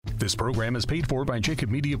This program is paid for by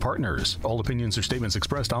Jacob Media Partners. All opinions or statements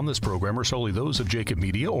expressed on this program are solely those of Jacob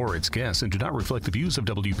Media or its guests and do not reflect the views of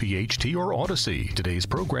WPHT or Odyssey. Today's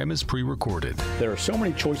program is pre-recorded. There are so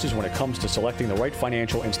many choices when it comes to selecting the right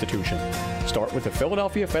financial institution. Start with the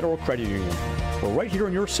Philadelphia Federal Credit Union. We're right here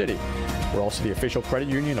in your city. We're also the official credit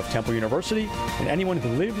union of Temple University, and anyone who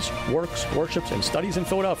lives, works, worships, and studies in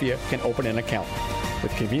Philadelphia can open an account,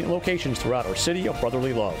 with convenient locations throughout our city of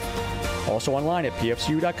brotherly love. Also online at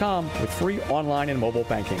pfcu.com with free online and mobile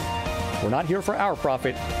banking. We're not here for our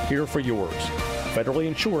profit, here for yours. Federally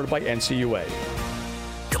insured by NCUA.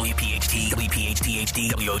 WPHT,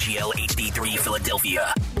 WPHT-HD, WOGL HD3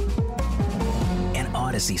 Philadelphia. An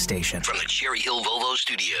Odyssey station. From the Cherry Hill Volvo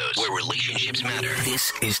Studios, where relationships matter.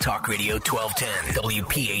 This is Talk Radio 1210,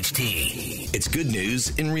 WPHT. It's good news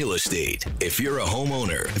in real estate. If you're a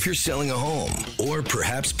homeowner, if you're selling a home, or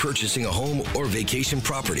perhaps purchasing a home or vacation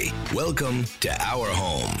property, welcome to Our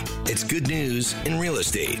Home. It's good news in real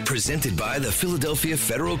estate, presented by the Philadelphia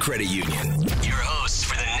Federal Credit Union. Your hosts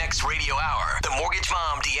for the next radio hour, the mortgage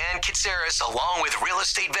mom, Deanne Kitsaris, along with real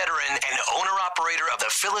estate veteran and owner-operator of the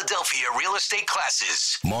Philadelphia Real Estate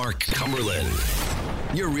Classes, Mark Cumberland.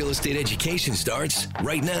 Your real estate education starts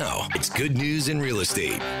right now. It's good news in real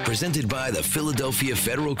estate, presented by the Philadelphia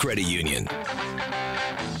Federal Credit Union.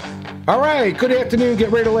 All right, good afternoon.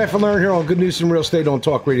 Get ready to laugh and learn here on Good News in Real Estate on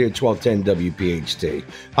Talk Radio 1210 WPHT.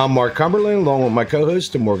 I'm Mark Cumberland, along with my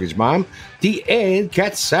co-host, the mortgage mom, Deanne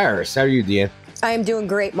Katsaris. How are you, Deanne? I am doing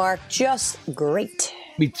great, Mark. Just great.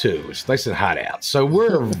 Me too. It's nice and hot out. So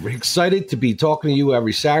we're excited to be talking to you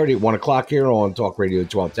every Saturday at 1 o'clock here on Talk Radio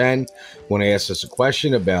 1210. Want to ask us a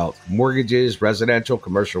question about mortgages, residential,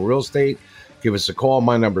 commercial real estate, give us a call.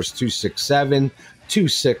 My number is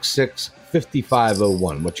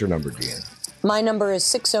 267-266-5501. What's your number, Deanne? My number is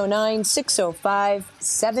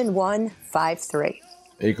 609-605-7153.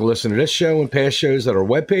 You can listen to this show and past shows at our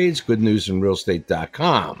webpage,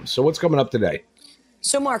 goodnewsinrealestate.com. So what's coming up today?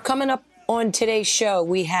 So, Mark, coming up on today's show,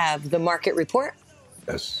 we have the market report.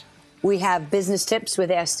 Yes. We have business tips with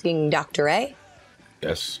Asking Dr. A.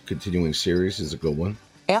 Yes. Continuing series is a good one.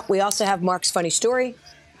 Yeah. We also have Mark's funny story.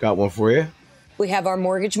 Got one for you. We have our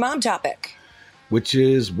mortgage mom topic. Which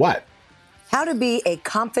is what? How to be a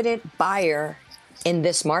confident buyer in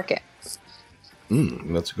this market.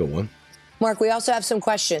 That's a good one. Mark, we also have some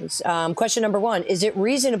questions. Question number one, is it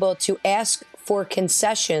reasonable to ask for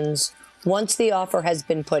concessions once the offer has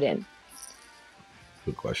been put in?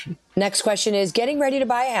 Good question. Next question is, getting ready to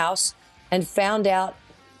buy a house and found out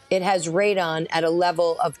it has radon at a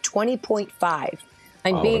level of 20.5.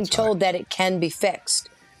 I'm being told that it can be fixed.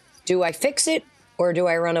 Do I fix it or do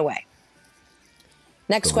I run away?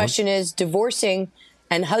 Next question is, divorcing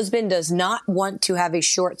and husband does not want to have a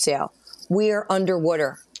short sale. We are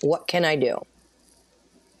underwater. What can I do?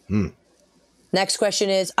 Next question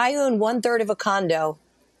is, I own 1/3 of a condo.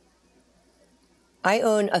 I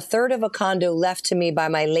own 1/3 of a condo left to me by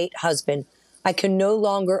my late husband. I can no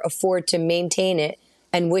longer afford to maintain it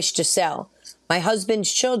and wish to sell. My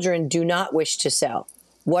husband's children do not wish to sell.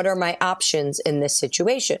 What are my options in this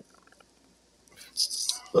situation?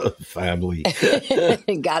 Family.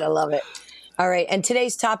 Gotta love it. All right. And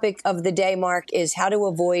today's topic of the day, Mark, is how to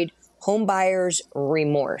avoid home buyer's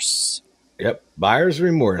remorse. Yep. Buyer's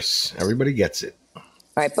remorse. Everybody gets it. All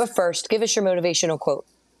right. But first, give us your motivational quote.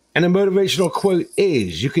 And the motivational quote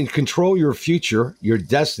is, you can control your future, your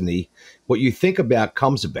destiny. What you think about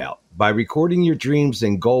comes about. By recording your dreams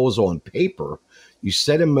and goals on paper, you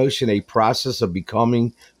set in motion a process of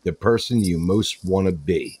becoming the person you most want to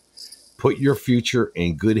be. Put your future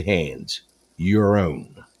in good hands, your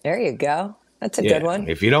own. There you go. That's a good one.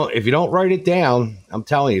 If you don't write it down, I'm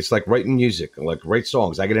telling you, it's like writing music, like write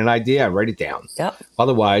songs. I get an idea, I write it down. Yep.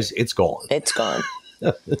 Otherwise, it's gone. It's gone.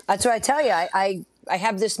 That's what I tell you. I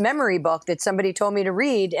have this memory book that somebody told me to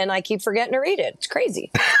read, and I keep forgetting to read it. It's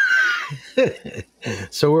crazy.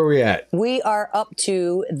 So where are we at? We are up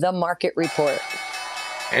to the market report.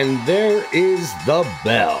 And there is the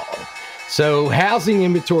bell. So housing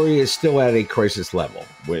inventory is still at a crisis level.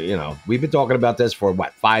 We've been talking about this for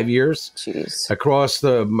 5 years? Jeez. Across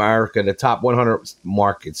America, the top 100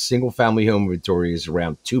 markets, single family home inventory is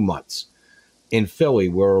around 2 months. In Philly,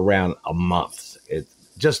 we're around a month. It's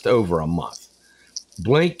just over a month.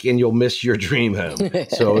 Blink and you'll miss your dream home.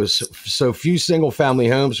 So few single family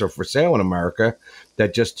homes are for sale in America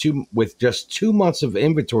that with just 2 months of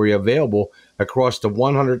inventory available across the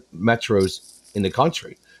 100 metros in the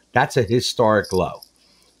country. That's a historic low.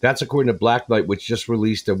 That's according to Blacklight, which just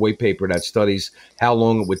released a white paper that studies how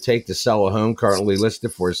long it would take to sell a home currently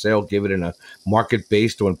listed for a sale, given in a market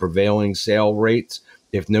based on prevailing sale rates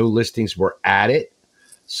if no listings were added.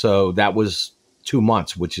 So that was 2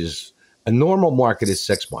 months, which is a normal market is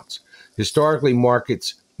 6 months. Historically,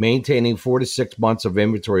 markets maintaining 4 to 6 months of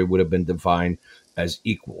inventory would have been defined as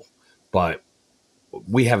equal. But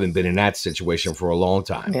we haven't been in that situation for a long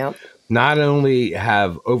time. Yep. Not only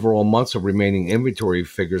have overall months of remaining inventory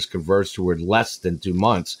figures converged toward less than 2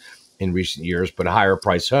 months in recent years, but higher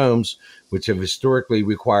price homes, which have historically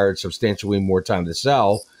required substantially more time to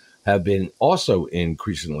sell, have been also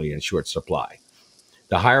increasingly in short supply.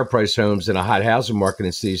 The higher price homes in a hot housing market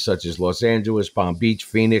in cities such as Los Angeles, Palm Beach,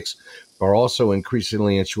 Phoenix are also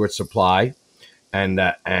increasingly in short supply, and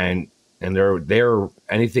they're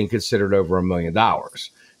anything considered over $1 million,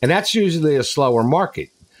 and that's usually a slower market.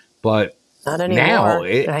 But not anymore.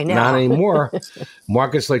 Not anymore.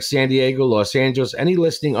 Markets like San Diego, Los Angeles, any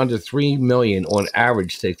listing under $3 million on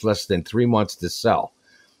average takes less than 3 months to sell.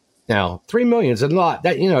 Now, $3 million is a lot.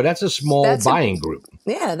 That's a small buying group.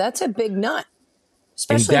 Yeah, that's a big nut,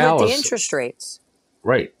 especially with the interest rates.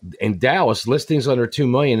 Right. In Dallas, listings under $2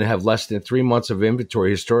 million have less than 3 months of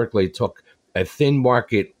inventory. Historically, it took a thin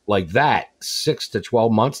market like that 6 to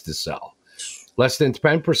 12 months to sell. Less than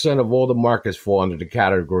 10% of all the markets fall under the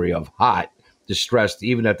category of hot, distressed,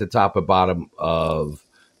 even at the top and bottom of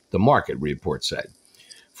the market, report said.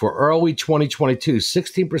 For early 2022,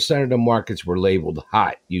 16% of the markets were labeled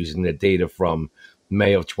hot using the data from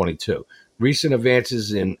May of 22. Recent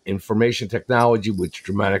advances in information technology, which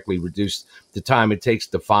dramatically reduced the time it takes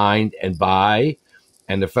to find and buy,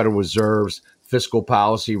 and the Federal Reserve's fiscal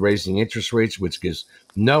policy raising interest rates, which gives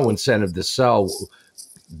no incentive to sell,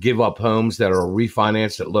 give up homes that are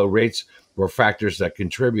refinanced at low rates, were factors that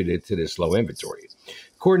contributed to this low inventory.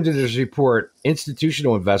 According to this report,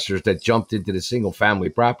 institutional investors that jumped into the single-family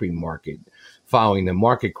property market following the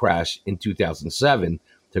market crash in 2007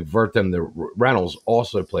 to convert them to rentals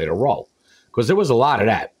also played a role, because there was a lot of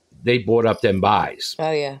that. They bought up them buys.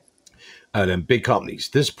 Oh, yeah. Them big companies.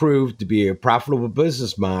 This proved to be a profitable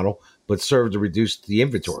business model, but served to reduce the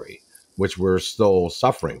inventory, which we're still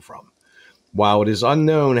suffering from. While it is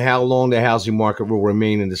unknown how long the housing market will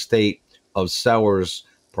remain in the state of seller's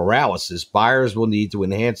paralysis, buyers will need to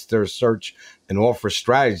enhance their search and offer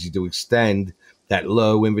strategy to extend that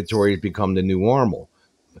low inventory to become the new normal.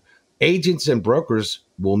 Agents and brokers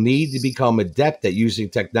will need to become adept at using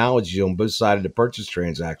technology on both sides of the purchase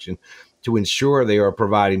transaction to ensure they are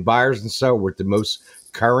providing buyers and sellers with the most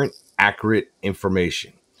current, accurate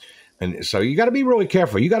information. And so you got to be really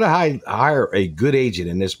careful. You got to hire a good agent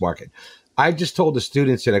in this market. I just told the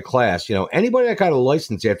students in a class, anybody that got a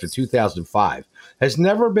license after 2005 has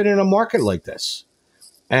never been in a market like this.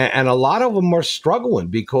 And a lot of them are struggling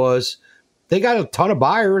because they got a ton of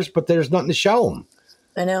buyers, but there's nothing to show them.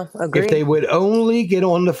 I know. Agreed. If they would only get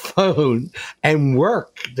on the phone and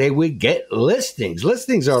work, they would get listings.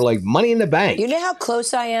 Listings are like money in the bank. You know how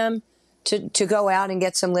close I am to go out and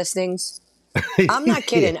get some listings? I'm not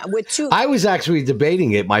kidding. I was actually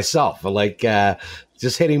debating it myself,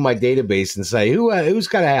 just hitting my database and say, who's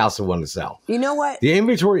got a house I want to sell? You know what? The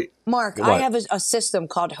inventory. Mark, I have a system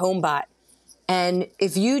called HomeBot. And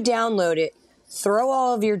if you download it, throw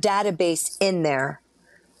all of your database in there,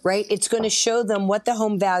 right? It's going to show them what the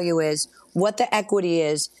home value is, what the equity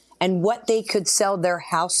is, and what they could sell their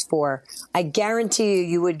house for. I guarantee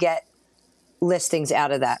you would get listings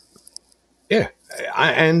out of that. Yeah.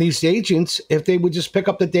 And these agents, if they would just pick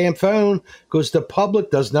up the damn phone, because the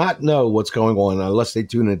public does not know what's going on unless they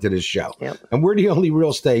tune into this show. Yep. And we're the only real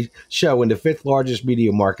estate show in the 5th largest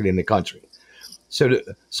media market in the country. So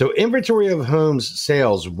inventory of homes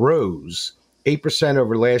sales rose 8%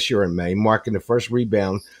 over last year in May, marking the first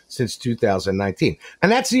rebound since 2019.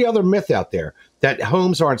 And that's the other myth out there, that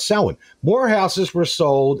homes aren't selling. More houses were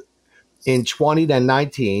sold in 20 than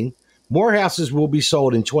 19. More houses will be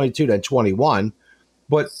sold in 22 than 21.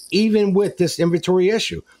 But even with this inventory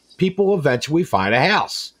issue, people eventually find a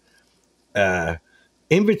house.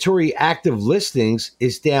 Inventory active listings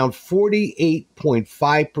is down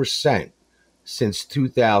 48.5% since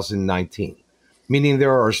 2019, meaning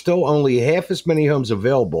there are still only half as many homes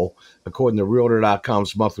available, according to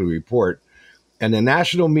Realtor.com's monthly report. And the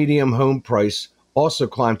national median home price also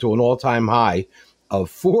climbed to an all-time high of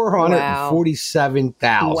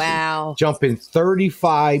 $447,000, wow, jumping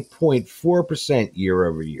 35.4% year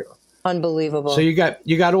over year. Unbelievable. So you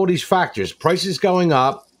got all these factors: prices going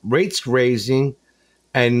up, rates raising,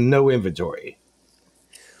 and no inventory.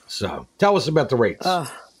 So tell us about the rates.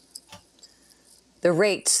 The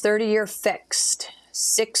rates: 30-year fixed,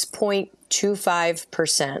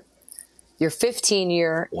 6.25%. Your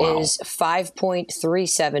 15-year is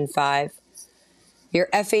 5.375%. Your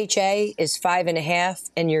FHA is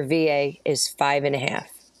 5.5%, and your VA is 5.5%.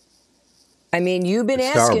 I mean, you've been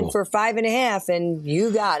It's asking terrible. for 5.5, and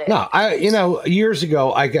you got it. No, years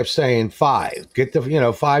ago I kept saying 5. Get the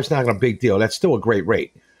 5's not a big deal. That's still a great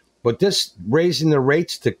rate, but this raising the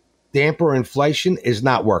rates to damper inflation is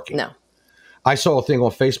not working. No. I saw a thing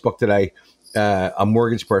on Facebook today. A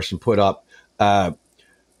mortgage person put up,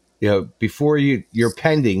 before you're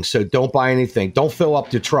pending, so don't buy anything. Don't fill up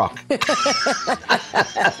the truck.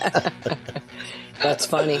 That's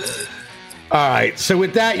funny. All right. So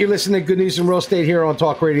with that, you're listening to Good News in Real Estate here on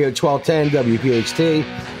Talk Radio 1210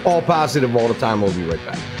 WPHT. All positive all the time. We'll be right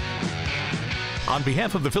back. On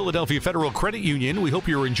behalf of the Philadelphia Federal Credit Union, we hope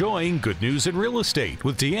you're enjoying Good News in Real Estate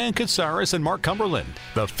with Deanne Katsaris and Mark Cumberland.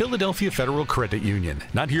 The Philadelphia Federal Credit Union.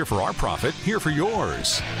 Not here for our profit, here for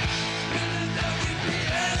yours.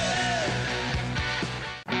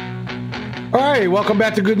 All right, welcome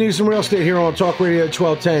back to Good News in Real Estate here on Talk Radio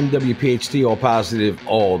 1210 WPHT, all positive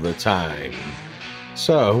all the time.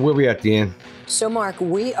 So, where we at, Deanne? So, Mark,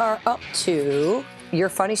 we are up to your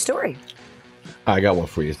funny story. I got one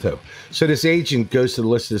for you, too. So, this agent goes to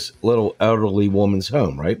list this little elderly woman's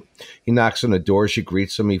home, right? He knocks on the door. She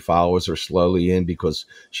greets him. He follows her slowly in because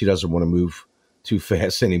she doesn't want to move too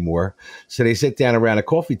fast anymore. So, they sit down around a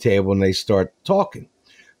coffee table and they start talking.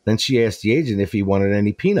 Then she asked the agent if he wanted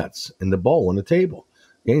any peanuts in the bowl on the table.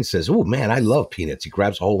 The agent says, "Oh, man, I love peanuts." He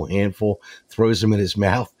grabs a whole handful, throws them in his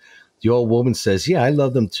mouth. The old woman says, "Yeah, I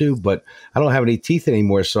love them too, but I don't have any teeth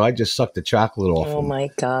anymore, so I just suck the chocolate off them." Oh, my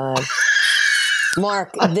God.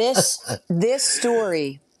 Mark, this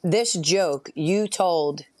story, this joke you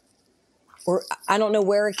told, or I don't know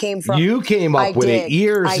where it came from. You came up with it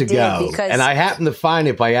years ago, and I happened to find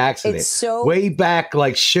it by accident. It's so way back,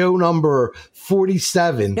 like show number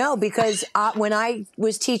 47. No, because when I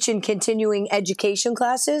was teaching continuing education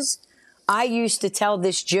classes, I used to tell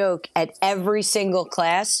this joke at every single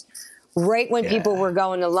class, right when people were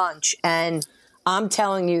going to lunch. And I'm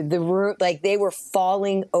telling you, they were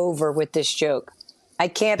falling over with this joke. I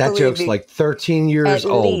can't believe that joke's like 13 years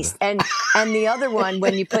old. At least. And the other one,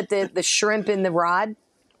 when you put the shrimp in the rod,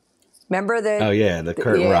 remember the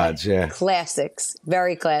curtain rods, yeah. Classics.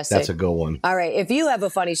 Very classic. That's a good one. All right. If you have a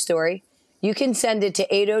funny story, you can send it to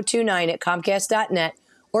 8029@comcast.net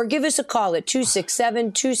or give us a call at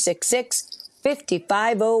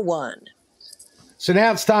 267-266-5501. So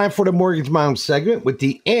now it's time for the Mortgage Mom segment with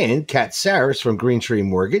Deanne Katsaris from Green Tree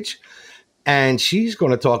Mortgage. And she's going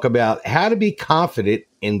to talk about how to be confident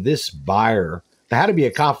in this buyer, how to be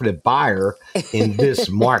a confident buyer in this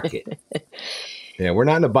market. Yeah, we're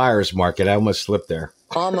not in a buyer's market. I almost slipped there.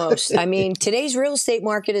 Almost. I mean, today's real estate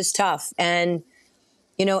market is tough. And,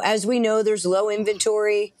 as we know, there's low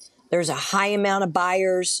inventory. There's a high amount of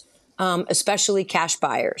buyers, especially cash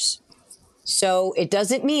buyers. So this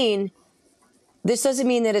doesn't mean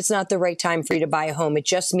that it's not the right time for you to buy a home. It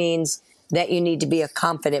just means that you need to be a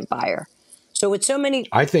confident buyer. So with so many,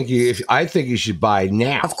 I think you should buy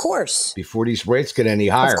now. Of course. Before these rates get any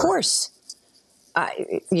higher. Of course.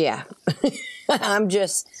 Yeah. I'm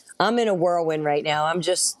in a whirlwind right now. I'm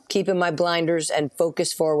just keeping my blinders and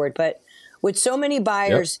focus forward. But with so many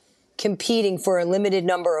buyers competing for a limited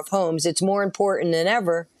number of homes, it's more important than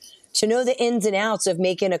ever to know the ins and outs of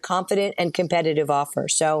making a confident and competitive offer.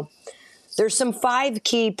 So there's some 5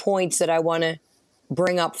 key points that I want to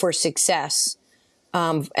bring up for success.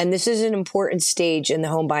 And this is an important stage in the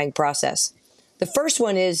home buying process. The first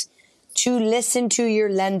one is to listen to your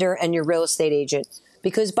lender and your real estate agent,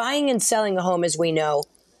 because buying and selling a home, as we know,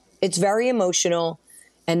 it's very emotional.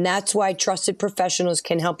 And that's why trusted professionals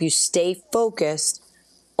can help you stay focused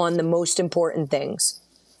on the most important things.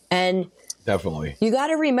 And definitely, you got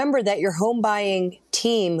to remember that your home buying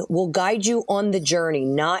team will guide you on the journey,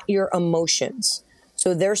 not your emotions.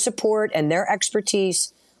 So their support and their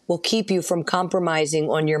expertise will keep you from compromising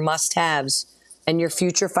on your must-haves and your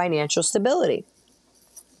future financial stability.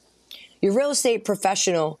 Your real estate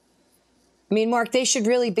professional, Mark, they should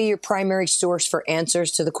really be your primary source for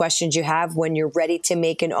answers to the questions you have when you're ready to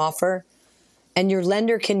make an offer. And your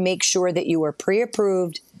lender can make sure that you are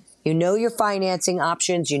pre-approved, you know your financing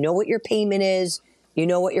options, you know what your payment is, you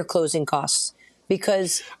know what your closing costs.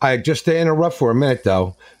 Because just to interrupt for a minute,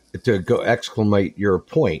 though, to go exclamate your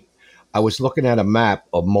point, I was looking at a map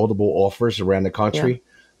of multiple offers around the country. Yeah.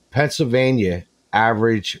 Pennsylvania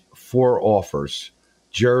average 4 offers.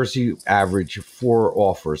 Jersey average 4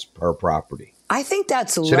 offers per property. I think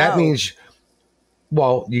that's low. So that means,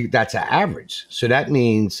 that's an average. So that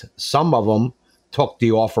means some of them took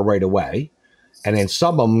the offer right away, and then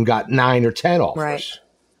some of them got 9 or 10 offers. Right.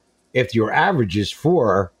 If your average is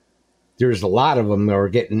 4, there's a lot of them that are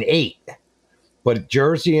getting 8. But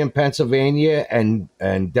Jersey and Pennsylvania and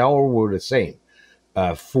Delaware were the same,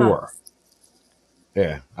 4.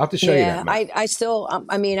 Yeah, I'll have to show you that. I still,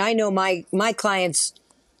 I mean, I know my clients,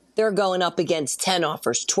 they're going up against 10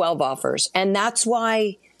 offers, 12 offers. And that's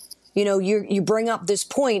why, you know, you bring up this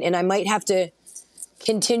point, and I might have to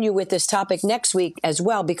continue with this topic next week as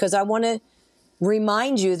well, because I want to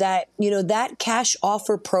remind you that, you know, that cash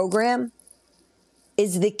offer program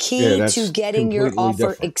is the key to getting your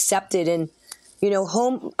offer accepted. And, you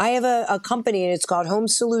know, I have a company, and it's called Home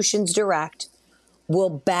Solutions Direct, will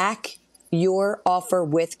back your offer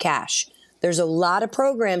with cash. There's a lot of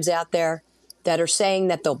programs out there that are saying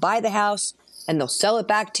that they'll buy the house and they'll sell it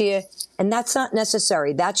back to you. And that's not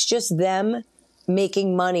necessary. That's just them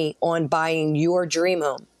making money on buying your dream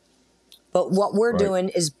home. But what we're doing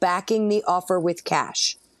is backing the offer with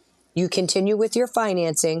cash. You continue with your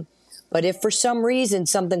financing, but if for some reason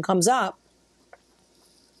something comes up,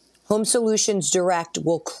 Home Solutions Direct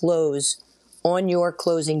will close on your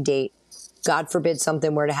closing date. God forbid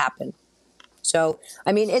something were to happen. So,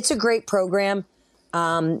 I mean, it's a great program.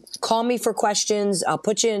 Call me for questions. I'll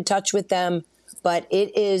put you in touch with them. But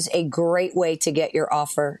it is a great way to get your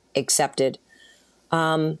offer accepted.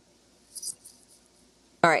 All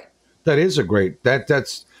right. That is a great,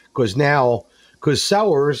 that's because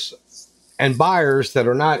sellers and buyers that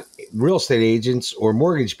are not real estate agents or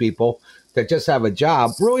mortgage people that just have a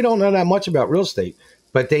job really don't know that much about real estate,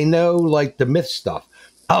 but they know like the myth stuff.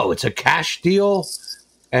 Oh, it's a cash deal.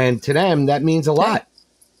 And to them, that means a lot.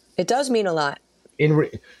 It does mean a lot. In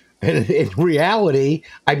reality,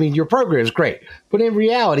 I mean, your program is great, but in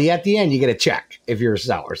reality, at the end, you get a check if you're a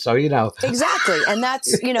seller. So, you know. Exactly. And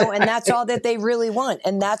that's, you know, and that's all that they really want.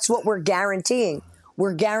 And that's what we're guaranteeing.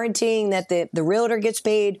 We're guaranteeing that the realtor gets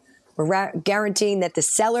paid. We're guaranteeing that the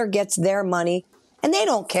seller gets their money. And they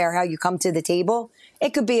don't care how you come to the table.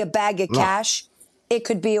 It could be a bag of cash. It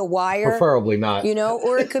could be a wire. Preferably not. You know,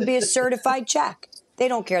 or it could be a certified check. They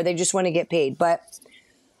don't care. They just want to get paid. But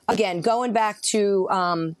again, going back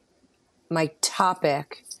to my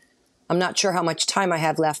topic, I'm not sure how much time I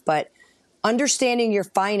have left, but understanding your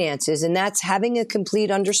finances, and that's having a complete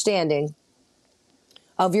understanding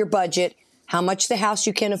of your budget, how much the house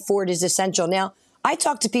you can afford is essential. Now, I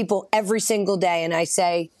talk to people every single day, and I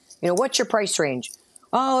say, you know, what's your price range?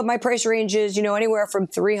 Oh, my price range is, you know, anywhere from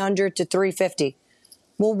 $300 to $350.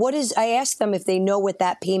 Well, I ask them if they know what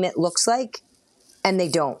that payment looks like, and they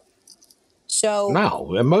don't. So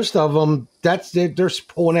no, and most of them, they're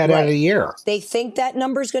pulling that out of the air. They think that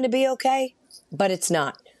number's going to be okay, but it's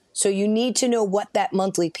not. So you need to know what that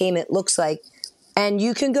monthly payment looks like. And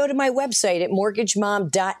you can go to my website at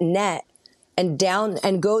mortgagemom.net and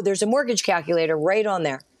go. There's a mortgage calculator right on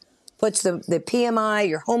there. Puts the PMI,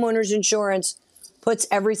 your homeowner's insurance, puts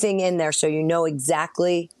everything in there so you know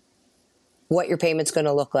exactly what your payment's going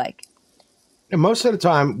to look like. And most of the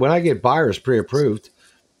time, when I get buyers pre-approved,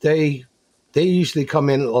 they usually come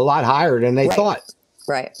in a lot higher than they thought.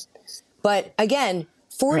 Right. But again,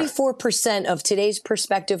 44% of today's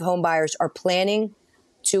prospective home buyers are planning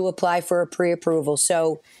to apply for a pre-approval.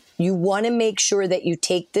 So you want to make sure that you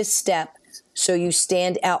take this step so you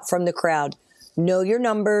stand out from the crowd. Know your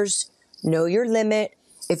numbers, know your limit.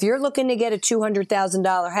 If you're looking to get a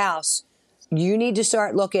 $200,000 house, you need to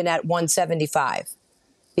start looking at 175,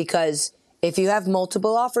 because if you have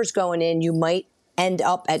multiple offers going in, you might end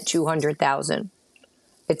up at 200,000.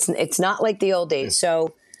 It's not like the old days.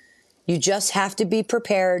 So you just have to be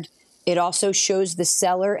prepared. It also shows the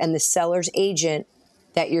seller and the seller's agent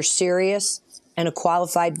that you're serious and a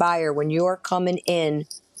qualified buyer when you're coming in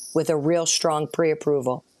with a real strong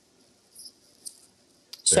pre-approval.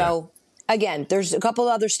 So again, there's a couple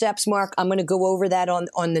other steps, Mark. I'm going to go over that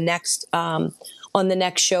on the next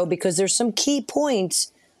show, because there's some key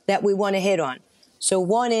points that we want to hit on. So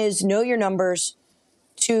one is know your numbers.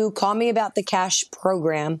 2, call me about the cash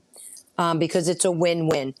program, because it's a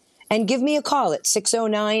win-win. And give me a call at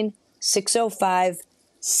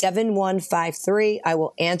 609-605-7153. I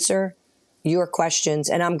will answer your questions.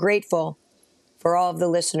 And I'm grateful for all of the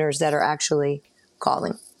listeners that are actually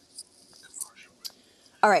calling.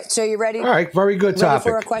 All right. So you ready? All right. Very good topic. Ready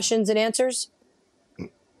for our questions and answers?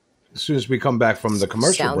 As soon as we come back from the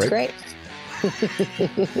commercial break. Sounds great.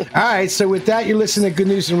 All right, so with that, you're listening to Good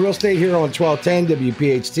News in Real Estate here on 1210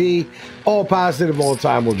 WPHT. All positive all the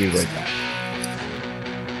time. We'll be right back.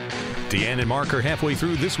 Deanne and Mark are halfway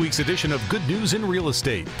through this week's edition of Good News in Real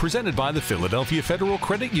Estate, presented by the Philadelphia Federal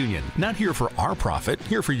Credit Union. Not here for our profit,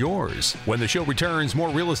 here for yours. When the show returns, more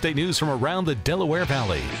real estate news from around the Delaware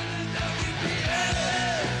Valley.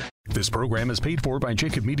 This program is paid for by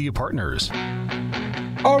Jacob Media Partners.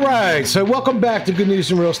 All right, so welcome back to Good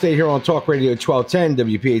News in Real Estate here on Talk Radio 1210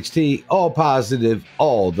 WPHT. All positive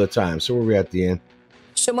all the time. So where are we at, Deanne?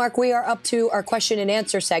 So, Mark, we are up to our question and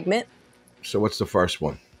answer segment. So what's the first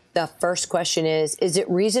one? The first question is it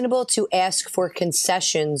reasonable to ask for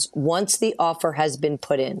concessions once the offer has been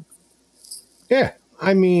put in? Yeah.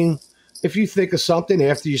 I mean, if you think of something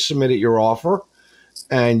after you submitted your offer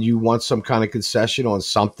and you want some kind of concession on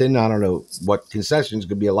something, I don't know what concessions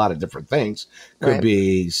could be, a lot of different things. Could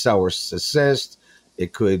be seller's assist.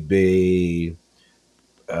 It could be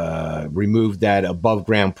remove that above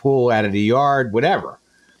ground pool out of the yard, whatever.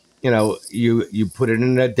 You put it in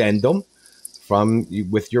an addendum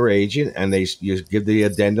with your agent, and you give the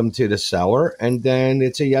addendum to the seller, and then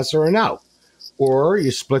it's a yes or a no, or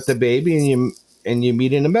you split the baby and you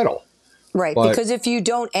meet in the middle. Right, but because if you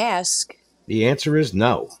don't ask, the answer is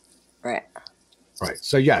no. Right.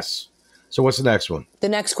 So yes. So what's the next one? The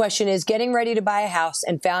next question is getting ready to buy a house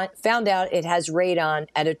and found out it has radon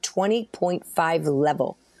at a 20.5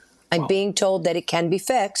 level. I'm being told that it can be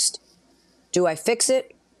fixed. Do I fix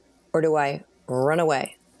it or do I run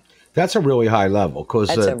away? That's a really high level because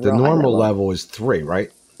the normal level is 3, right?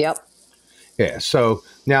 Yep. Yeah. So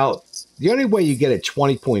now the only way you get a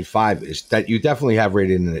 20.5 is that you definitely have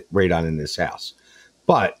radon in this house.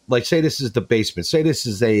 But like, say this is the basement. Say this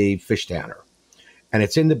is a fish downer, and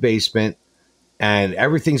it's in the basement, and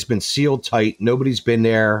everything's been sealed tight. Nobody's been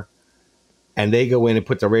there, and they go in and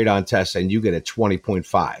put the radon test, and you get a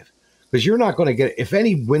 20.5. Because you're not going to get, if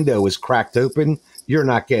any window is cracked open, you're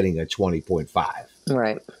not getting a 20.5.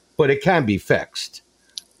 Right. But it can be fixed.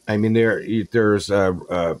 I mean, there's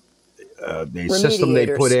a system they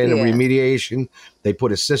put in, a remediation. They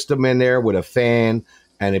put a system in there with a fan,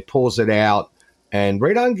 and it pulls it out. And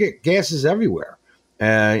radon gas is everywhere.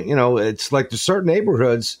 It's like there's certain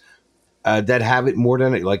neighborhoods that have it more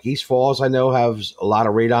than, like East Falls, I know, has a lot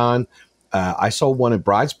of radon. I saw one in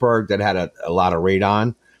Bridesburg that had a lot of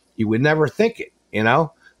radon. You would never think it,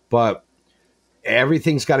 but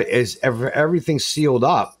everything's everything's sealed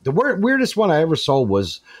up. The weirdest one I ever saw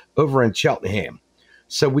was over in Cheltenham.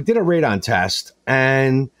 So we did a radon test,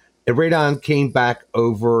 and the radon came back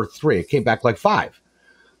over 3. It came back like 5.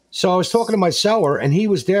 So I was talking to my seller, and he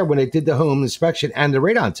was there when they did the home inspection and the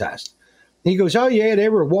radon test. And he goes, "Oh yeah, they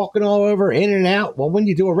were walking all over, in and out." Well, when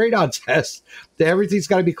you do a radon test, everything's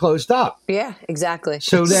got to be closed up. Yeah, exactly.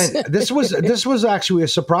 So then this was actually a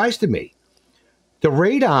surprise to me. The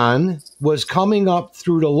radon was coming up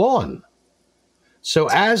through the lawn. So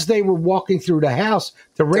as they were walking through the house,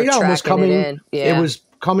 the radon was coming in. Yeah. It was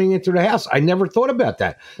coming into the house. I never thought about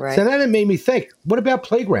that. Right. So then it made me think, what about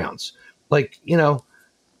playgrounds? Like,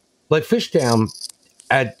 like Fishtown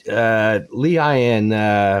at Lehigh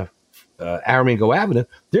and Aramingo Avenue,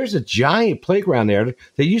 there's a giant playground there.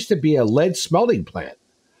 There used to be a lead smelting plant.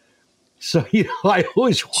 So, I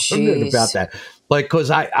always wondered about that. Like,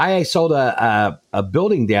 because I sold a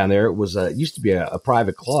building down there. It was used to be a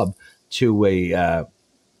private club to a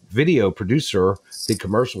video producer, did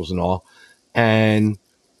commercials and all. And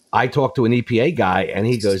I talked to an EPA guy, and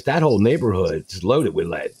he goes, that whole neighborhood is loaded with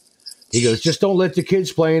lead. He goes, just don't let the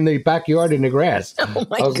kids play in the backyard in the grass. Oh,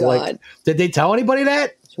 my God. Like, did they tell anybody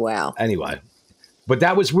that? Wow. Anyway, but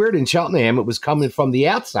that was weird in Cheltenham. It was coming from the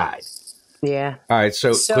outside. Yeah. All right. So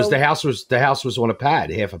because the house was on a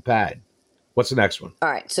pad, half a pad. What's the next one? All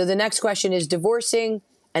right. So the next question is divorcing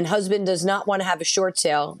and husband does not want to have a short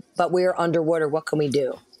sale, but we're underwater. What can we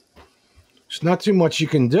do? There's not too much you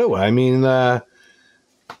can do. I mean,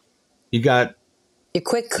 you got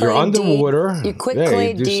you're underwater. You quit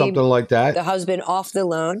claim do deed, something like that. The husband off the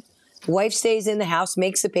loan. Wife stays in the house,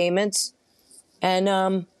 makes the payments. And,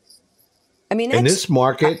 I mean, in this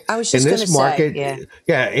market, I was just going to say,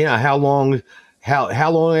 how long have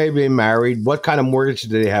they been married? What kind of mortgage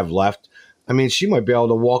do they have left? I mean, she might be able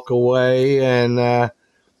to walk away and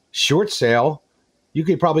short sale. You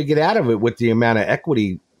could probably get out of it with the amount of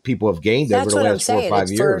equity people have gained over the last 4 or 5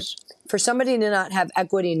 years. For somebody to not have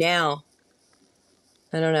equity now,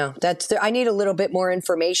 I don't know. I need a little bit more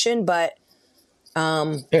information, but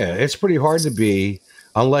it's pretty hard to be.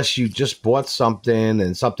 Unless you just bought something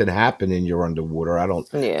and something happened and you're underwater.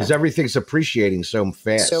 Because everything's appreciating so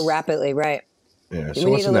fast. So rapidly, right. Yeah. So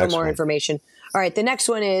we need a little more information. All right. The next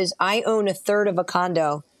one is I own a third of a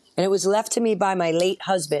condo and it was left to me by my late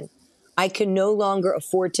husband. I can no longer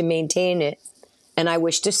afford to maintain it and I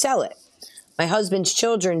wish to sell it. My husband's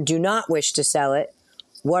children do not wish to sell it.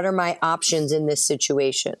 What are my options in this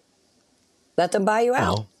situation? Let them buy you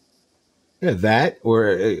out. Oh. Yeah, that,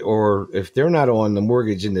 or if they're not on the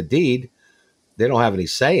mortgage and the deed, they don't have any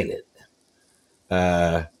say in it.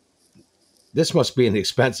 This must be an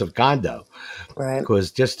expensive condo, right? Because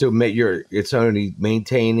just to make it's only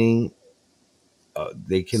maintaining,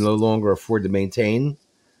 they can no longer afford to maintain.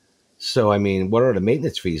 So, I mean, what are the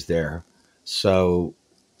maintenance fees there? So,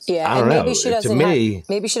 yeah, I don't and maybe know. she doesn't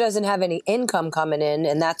maybe she doesn't have any income coming in,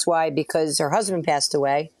 and that's why, because her husband passed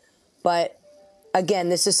away. But again,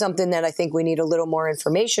 this is something that I think we need a little more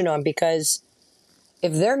information on, because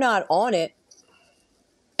if they're not on it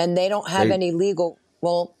and they don't have any legal,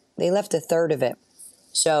 well, they left a third of it.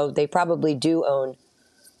 So they probably do own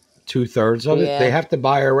 2/3 of it. They have to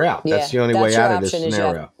buy her out. That's the only way out of this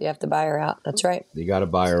scenario. You have to buy her out. That's right. You got to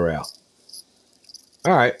buy her out.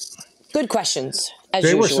 All right. Good questions, as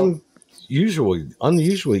usual. There were some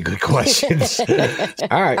unusually good questions.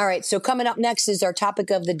 All right. All right. So coming up next is our topic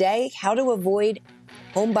of the day: how to avoid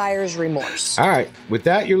home buyer's remorse. All right. With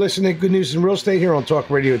that, you're listening to Good News in Real Estate here on Talk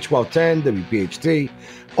Radio 1210 WPHT.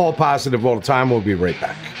 All positive all the time. We'll be right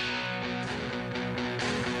back.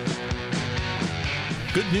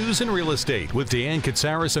 Good News in Real Estate with Deanne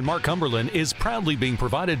Katsaris and Mark Cumberland is proudly being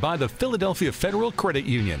provided by the Philadelphia Federal Credit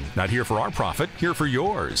Union. Not here for our profit, here for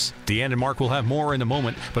yours. Deanne and Mark will have more in a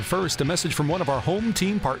moment, but first, a message from one of our home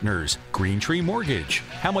team partners, Green Tree Mortgage.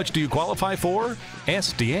 How much do you qualify for?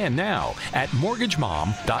 Ask Deanne now at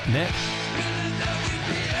mortgagemom.net.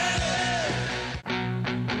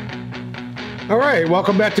 All right,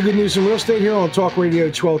 welcome back to Good News in Real Estate here on Talk Radio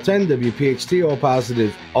 1210 WPHT, all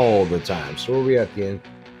positive all the time. So where are we at, the end?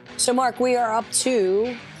 So, Mark, we are up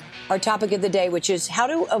to our topic of the day, which is how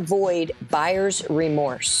to avoid buyer's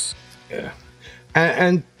remorse. Yeah.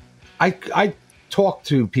 And I talk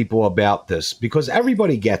to people about this because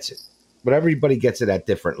everybody gets it, but everybody gets it at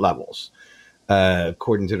different levels,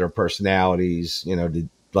 according to their personalities,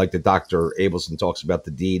 like the Dr. Abelson talks about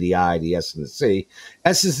the D, the I, the S, and the C.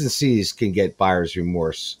 S's and C's can get buyer's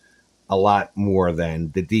remorse a lot more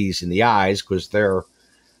than the D's and the I's because they're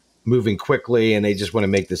moving quickly and they just want to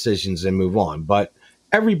make decisions and move on. But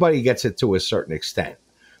everybody gets it to a certain extent.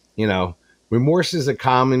 Remorse is a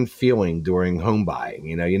common feeling during home buying.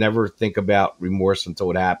 You never think about remorse until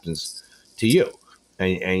it happens to you.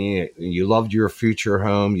 And you loved your future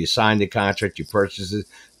home. You signed the contract. You purchased it.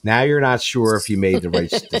 Now you're not sure if you made the right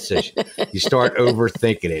decision. You start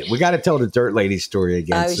overthinking it. We got to tell the Dirt Lady story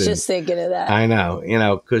again. I was just thinking of that. I know,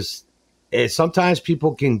 because sometimes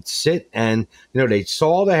people can sit and, they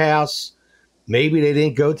saw the house. Maybe they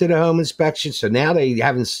didn't go to the home inspection. So now they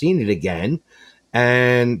haven't seen it again.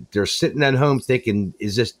 And they're sitting at home thinking,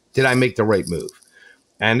 did I make the right move?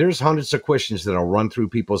 And there's hundreds of questions that'll run through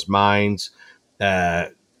people's minds.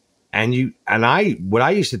 What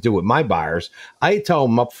I used to do with my buyers, I tell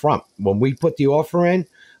them up front, when we put the offer in,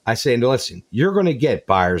 I say, listen, you're going to get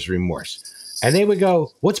buyer's remorse. And they would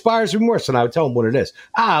go, what's buyer's remorse? And I would tell them what it is.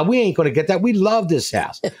 We ain't going to get that. We love this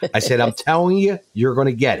house. I said, I'm telling you, you're going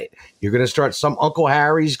to get it. You're going to start, some Uncle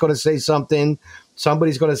Harry's going to say something.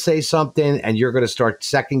 Somebody's going to say something, and you're going to start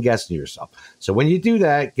second guessing yourself. So when you do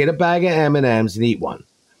that, get a bag of M&Ms and eat one.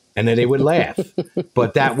 And then they would laugh.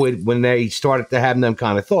 But when they started to have them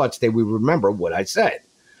kind of thoughts, they would remember what I said.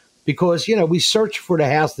 Because, we searched for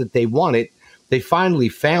the house that they wanted. They finally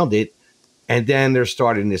found it. And then they're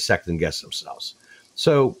starting to second guess themselves.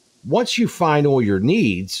 So once you find all your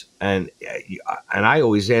needs, and I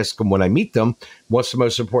always ask them when I meet them, what's the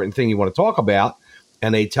most important thing you want to talk about?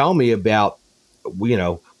 And they tell me about,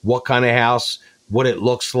 what kind of house, what it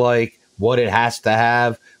looks like, what it has to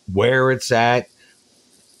have, where it's at.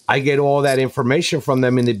 I get all that information from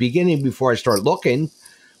them in the beginning before I start looking.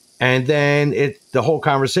 And then the whole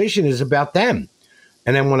conversation is about them.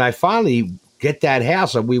 And then when I finally get that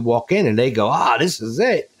house and we walk in and they go, this is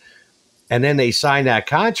it. And then they sign that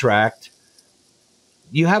contract,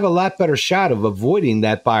 you have a lot better shot of avoiding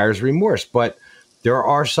that buyer's remorse. But there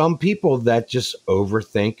are some people that just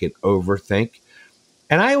overthink.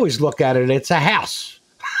 And I always look at it, it's a house.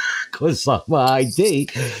 Because on my ID,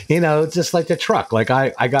 it's just like the truck. Like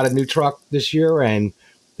I got a new truck this year and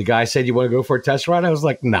the guy said, you want to go for a test ride? I was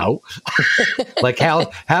like, no. Like how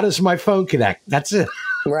does my phone connect? That's it.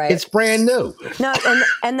 Right. It's brand new. No,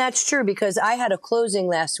 and that's true because I had a closing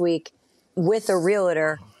last week with a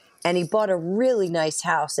realtor and he bought a really nice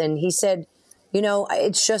house. And he said,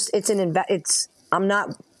 I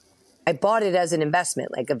bought it as an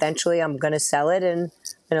investment. Like eventually I'm going to sell it and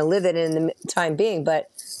going to live it in the time being. But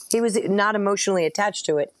he was not emotionally attached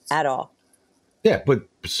to it at all. Yeah, but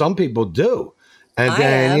some people do. And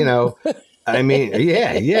then, you're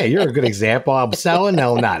a good example. I'm selling,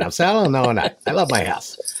 no, I'm not. I'm selling, no, I'm not. I love my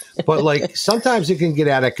house. But sometimes it can get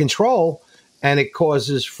out of control and it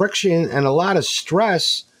causes friction and a lot of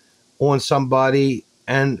stress on somebody.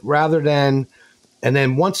 And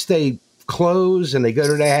then once they close and they go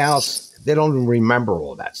to the house, they don't even remember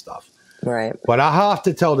all that stuff. Right. But I'll have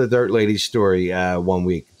to tell the Dirt Lady story one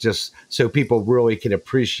week, just so people really can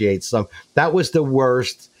appreciate some. That was the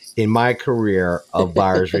worst in my career of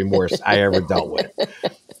buyer's remorse I ever dealt with.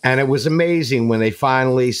 And it was amazing when they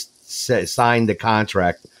finally signed the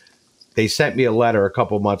contract. They sent me a letter a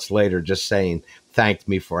couple months later just saying, thanked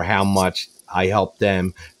me for how much I helped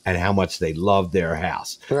them and how much they loved their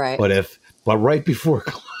house. Right. But right before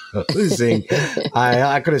closing,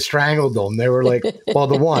 I could have strangled them. They were like, well,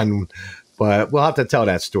 the one, but we'll have to tell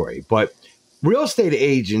that story. But real estate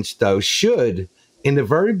agents, though, should, in the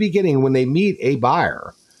very beginning, when they meet a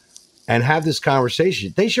buyer and have this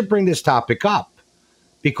conversation, they should bring this topic up,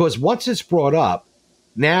 because once it's brought up,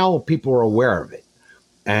 now people are aware of it.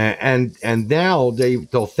 And now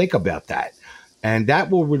they'll think about that. And that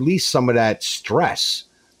will release some of that stress,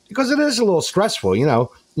 because it is a little stressful,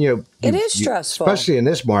 It is stressful. Especially in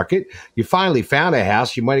this market. You finally found a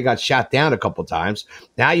house. You might have got shot down a couple of times.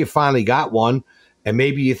 Now you finally got one. And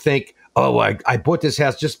maybe you think, oh, I bought this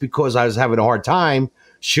house just because I was having a hard time.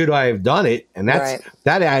 Should I have done it? And that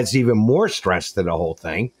adds even more stress to the whole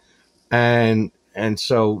thing. And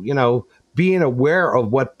so, being aware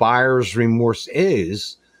of what buyer's remorse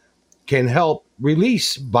is can help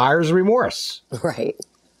release buyer's remorse. Right.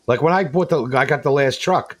 Like when I got the last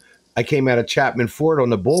truck, I came out of Chapman Ford on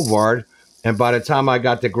the Boulevard, and by the time I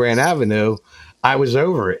got to Grand Avenue, I was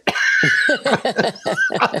over it.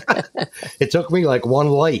 It took me like one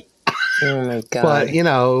light. Oh my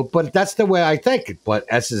God. But that's the way I think. But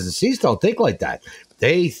SS&Cs don't think like that.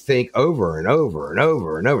 They think over and over and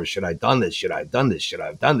over and over. Should I have done this? Should I have done this? Should I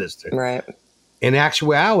have done this? Right. In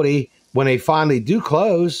actuality, when they finally do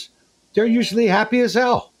close, they're usually happy as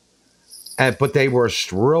hell. But they were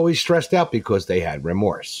really stressed out because they had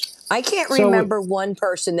remorse. I can't remember one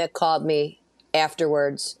person that called me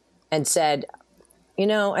afterwards and said, I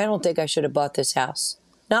don't think I should have bought this house.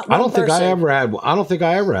 Not one person. I don't think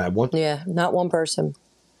I ever had one. Yeah, not one person.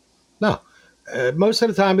 No. Most of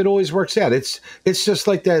the time, it always works out. It's just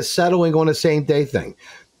like that settling on the same day thing.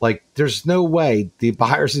 Like, there's no way the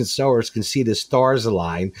buyers and sellers can see the stars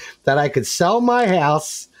align that I could sell my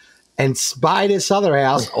house and buy this other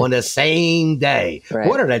house on the same day. Right.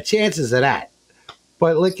 What are the chances of that?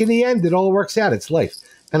 But like in the end, it all works out. It's life.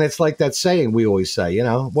 And it's like that saying we always say,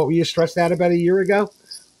 what were you stressed out about a year ago?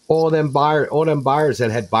 All them buyers that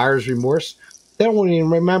had buyer's remorse, they don't even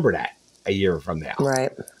remember that a year from now.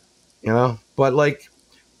 Right.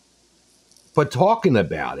 But talking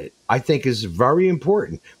about it, I think is very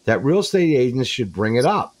important that real estate agents should bring it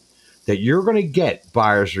up, that you're going to get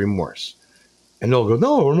buyer's remorse. And they'll go,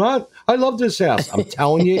 no, I'm not. I love this house. I'm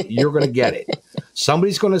telling you, you're going to get it.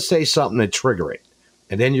 Somebody's going to say something to trigger it.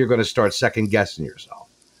 And then you're going to start second guessing yourself.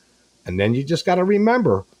 And then you just got to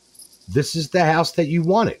remember, this is the house that you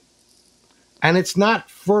wanted. And it's not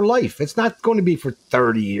for life. It's not going to be for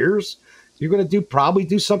 30 years. You're going to probably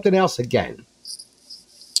do something else again.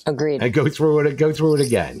 Agreed. And go through it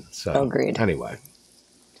again. So agreed. Anyway.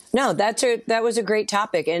 No, that was a great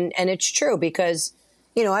topic. And it's true because,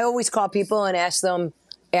 I always call people and ask them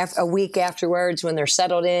a week afterwards when they're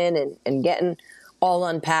settled in and getting all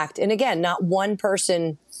unpacked. And again, not one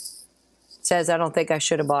person says, I don't think I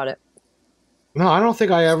should have bought it. No, I don't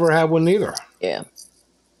think I ever had one either. Yeah.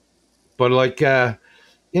 But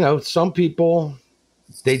some people,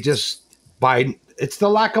 they just it's the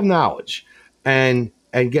lack of knowledge and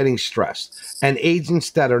getting stressed, and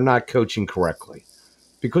agents that are not coaching correctly.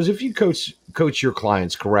 Because if you coach your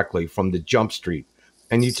clients correctly from the jump street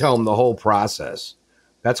and you tell them the whole process,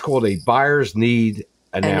 that's called a buyer's need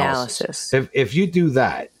analysis. If you do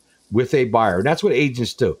that with a buyer, that's what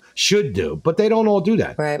agents should do, but they don't all do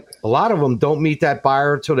that. Right. A lot of them don't meet that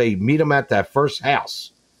buyer until they meet them at that first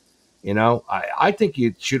house. I think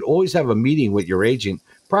you should always have a meeting with your agent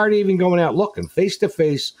prior to even going out looking face to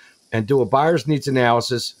face and do a buyer's needs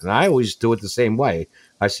analysis. And I always do it the same way.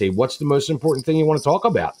 I say, what's the most important thing you want to talk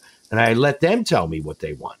about? And I let them tell me what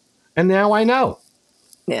they want. And now I know.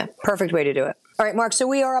 Yeah, perfect way to do it. All right, Mark. So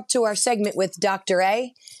we are up to our segment with Dr.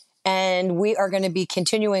 A, and we are going to be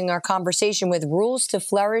continuing our conversation with rules to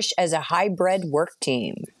flourish as a hybrid work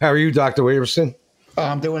team. How are you, Dr. Williamson?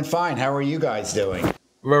 I'm doing fine. How are you guys doing?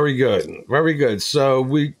 Very good. Very good. So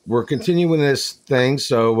we're continuing this thing.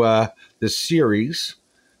 So this series,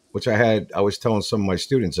 which I was telling some of my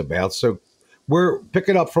students about. So we're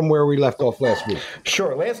picking up from where we left off last week.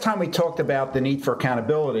 Sure. Last time we talked about the need for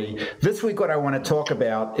accountability. This week, what I want to talk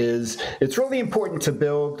about is it's really important to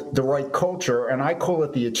build the right culture, and I call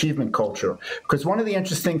it the achievement culture. Because one of the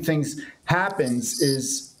interesting things happens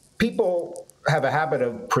is people have a habit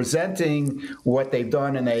of presenting what they've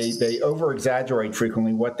done, and they over-exaggerate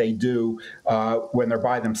frequently what they do when they're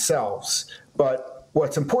by themselves. But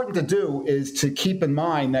what's important to do is to keep in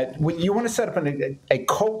mind that when you want to set up a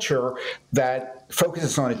culture that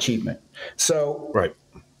focuses on achievement. So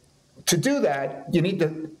to do that, you need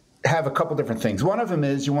to have a couple different things. One of them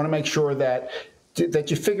is you want to make sure that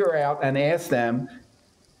you figure out and ask them,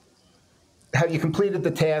 have you completed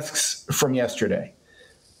the tasks from yesterday?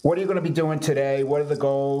 What are you going to be doing today? What are the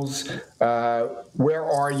goals? Where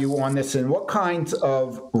are you on this? And what kinds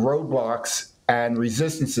of roadblocks and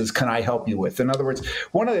resistances can I help you with? In other words,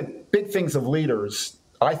 one of the big things of leaders,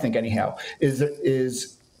 I think anyhow,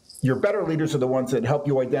 is your better leaders are the ones that help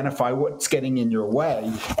you identify what's getting in your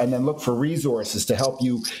way and then look for resources to help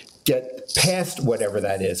you get past whatever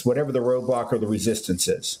that is, whatever the roadblock or the resistance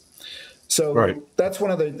is. So that's one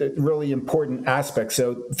of the really important aspects.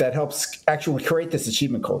 So that helps actually create this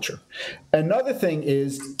achievement culture. Another thing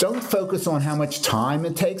is don't focus on how much time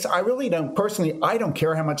it takes. I really don't, personally, I don't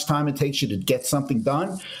care how much time it takes you to get something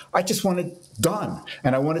done. I just want it done,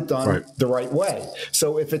 and I want it done the right way.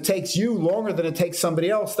 So if it takes you longer than it takes somebody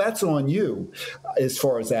else, that's on you as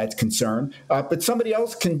far as that's concerned. But somebody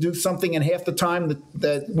else can do something in half the time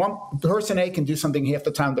that one person A can do something half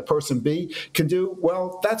the time the person B can do.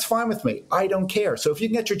 Well, that's fine with me. I don't care. So if you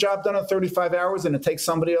can get your job done in 35 hours and it takes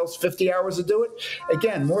somebody else 50 hours to do it,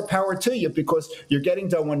 again, more power to you, because you're getting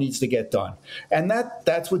done what needs to get done. And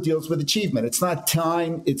that's what deals with achievement. It's not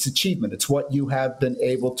time, it's achievement. It's what you have been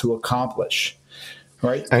able to accomplish.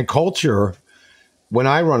 Right. And culture, when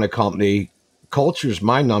I run a company, culture is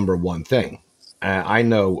my number one thing. I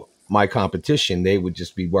know my competition, they would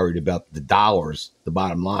just be worried about the dollars, the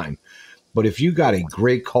bottom line. But if you got a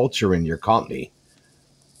great culture in your company,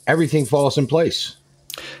 everything falls in place.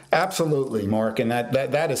 Absolutely, Mark. And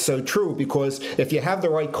that is so true, because if you have the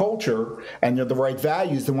right culture and the right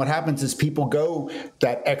values, then what happens is people go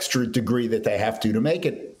that extra degree that they have to make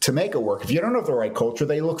it work. If you don't have the right culture,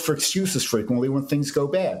 they look for excuses frequently when things go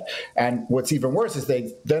bad. And what's even worse is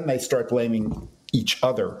they start blaming each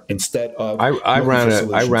other instead of I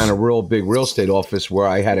ran a real big real estate office where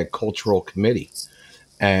I had a cultural committee,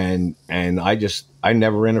 and I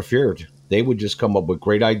never interfered. They would just come up with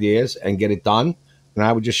great ideas and get it done, and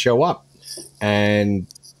I would just show up. And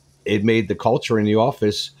it made the culture in the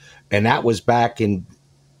office, and that was back in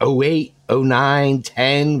 08, 09,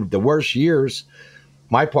 10, the worst years.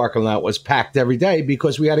 My parking lot was packed every day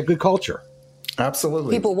because we had a good culture.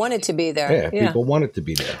 Absolutely. People wanted to be there. Yeah, people wanted to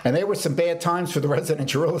be there. And there were some bad times for the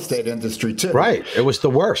residential real estate industry, too. Right. It was the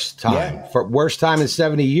worst time. Worst time in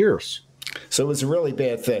 70 years. So it was a really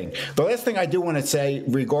bad thing. The last thing I do want to say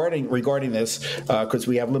regarding this, because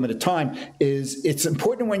we have limited time, is it's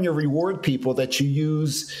important when you reward people that you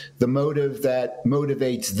use the motive that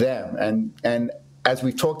motivates them. And as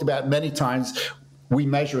we've talked about many times, we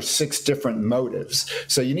measure 6 different motives.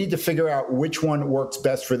 So you need to figure out which one works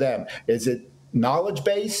best for them. Is it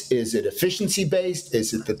knowledge-based? Is it efficiency-based?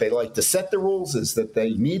 Is it that they like to set the rules? Is it that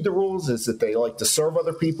they need the rules? Is it they like to serve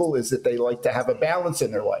other people? Is it they like to have a balance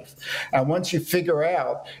in their life? And once you figure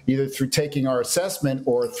out, either through taking our assessment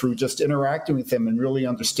or through just interacting with them and really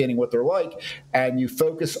understanding what they're like, and you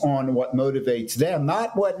focus on what motivates them,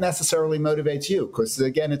 not what necessarily motivates you, because,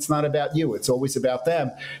 again, it's not about you. It's always about them.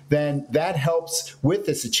 Then that helps with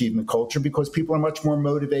this achievement culture, because people are much more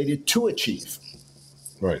motivated to achieve.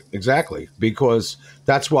 Right, exactly. Because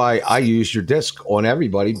that's why I use your disc on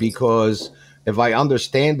everybody, because if I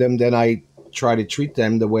understand them, then I try to treat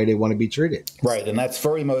them the way they want to be treated. Right, and that's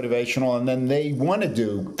very motivational, and then they want to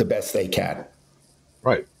do the best they can.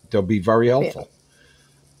 Right, they'll be very helpful.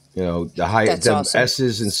 Yeah. You know, the awesome.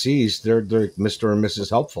 S's and C's, they're Mr. and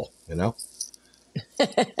Mrs. Helpful, you know?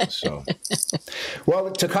 So,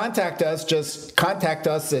 well, to contact us, just contact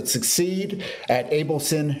us at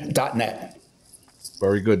succeed@abelson.net.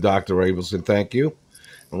 Very good, Dr. Abelson. Thank you.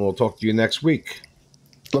 And we'll talk to you next week.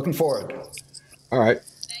 Looking forward. All right.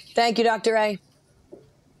 Thank you, Dr. A.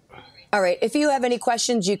 All right. If you have any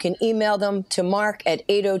questions, you can email them to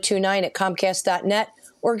mark@8029@comcast.net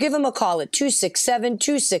or give him a call at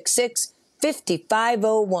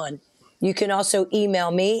 267-266-5501. You can also email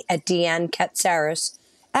me at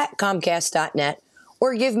deannekatsaris@comcast.net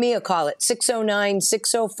or give me a call at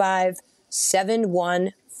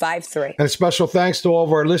 609-605-7153. And a special thanks to all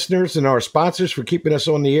of our listeners and our sponsors for keeping us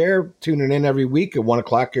on the air, tuning in every week at 1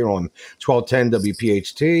 o'clock here on 1210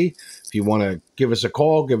 WPHT. If you want to give us a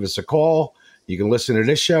call, give us a call. You can listen to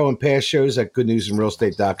this show and past shows at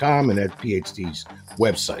goodnewsinrealestate.com and at PHT's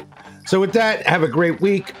website. So with that, have a great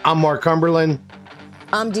week. I'm Mark Cumberland.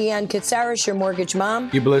 I'm Deanne Katsaris, your mortgage mom.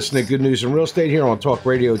 You've been listening to Good News in Real Estate here on Talk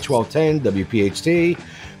Radio 1210 WPHT.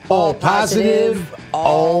 All positive,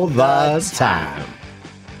 all the time.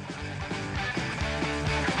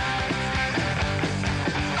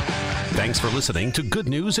 Thanks for listening to Good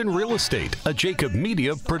News in Real Estate, a Jacob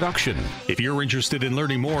Media production. If you're interested in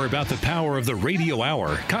learning more about the power of the radio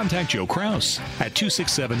hour, contact Joe Kraus at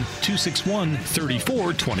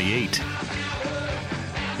 267-261-3428.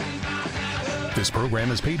 This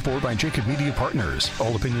program is paid for by Jacob Media Partners.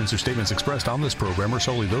 All opinions or statements expressed on this program are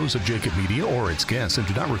solely those of Jacob Media or its guests and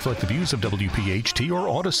do not reflect the views of WPHT or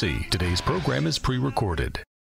Odyssey. Today's program is pre-recorded.